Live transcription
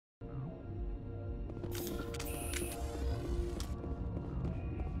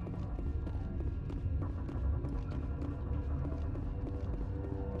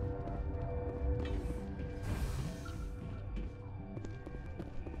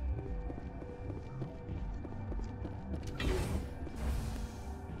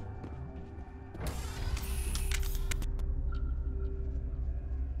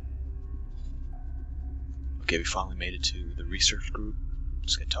Okay, we finally made it to the research group.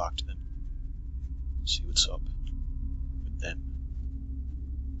 Just gonna talk to them. See what's up with them.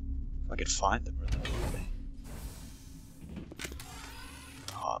 If I could find them, where are they?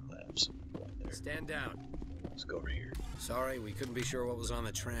 Hot labs. Right there. Stand down. Let's go over here. Sorry, we couldn't be sure what was on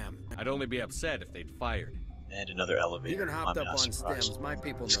the tram. I'd only be upset if they'd fired. And another elevator. Even hopped I'm up not on surprised. stems. My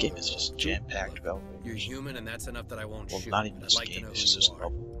people This know game the is just rules. jam-packed with elevators. You're human, and that's enough that I won't Well, shoot. not even I'd this like to game. know It's who just you are.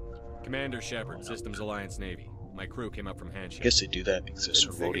 level. Commander Shepard, Systems Alliance Navy. My crew came up from I Handshake. guess they do that because there's a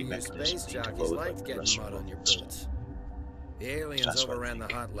Didn't figure loading you mechanism space you need to jockeys load liked like the getting rest mud of on your the boots. The aliens That's what I overran the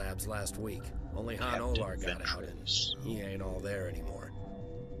think. hot labs last week. Only Han Captain Olar got out, and Ventress. he ain't all there anymore.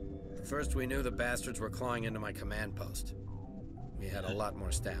 First we knew the bastards were clawing into my command post. We had a lot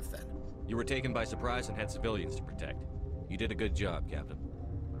more staff then. You were taken by surprise and had civilians to protect. You did a good job, Captain.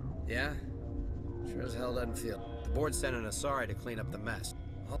 Yeah? Sure as hell doesn't feel. The board's sending us sorry to clean up the mess.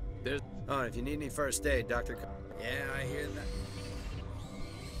 Oh, if you need any first aid, Dr. Yeah, I hear that.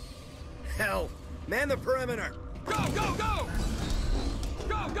 Hell! Man the perimeter! Go, go, go!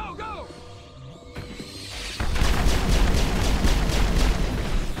 Go, go, go!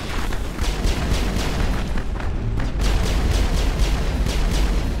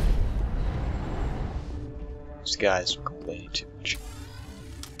 These guys are complaining too much.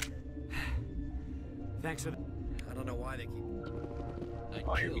 Thanks for I don't know why they keep...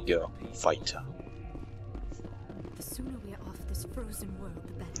 Oh, here we go. Fight time. The sooner we are off this frozen world,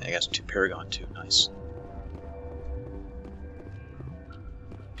 the better. I got some 2 Paragon too. Nice.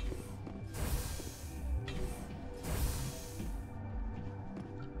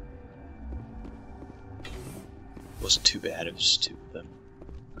 Wasn't too bad. It was just 2 of them.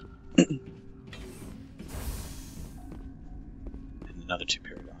 And another 2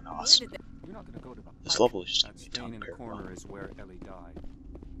 Paragon. Awesome. You're not gonna go to the This level is just gonna That be a stain ton in of the corner Paragon. is where Ellie died.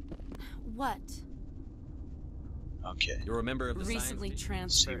 What? Okay. You're a member of the Recently science team.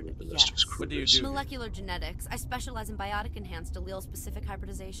 transferred, what the rest yes. of his crew What do you is. do? Molecular genetics. I specialize in biotic-enhanced allele-specific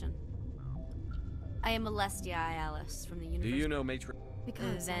hybridization. I am Alestia Alice from the Do University. you know Matron?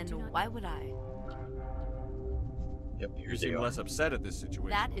 Because then why would I? Yep, here You they seem are. less upset at this situation.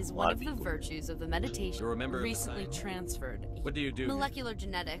 That is lot one of of the people. virtues of the meditation. You're a member of the Recently science. transferred. What do you do? Molecular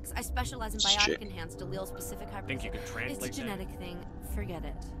genetics. I specialize in This chick. biotic-enhanced allele-specific Think you hybridization. could It's translate a that? genetic thing. Forget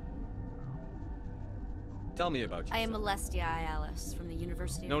it. Tell me about yourself. I am Alestia Alice from the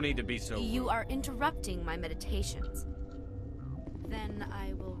University. No need to be so You rude. are interrupting my meditations. Then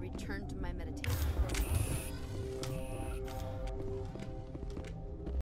I will return to my meditation.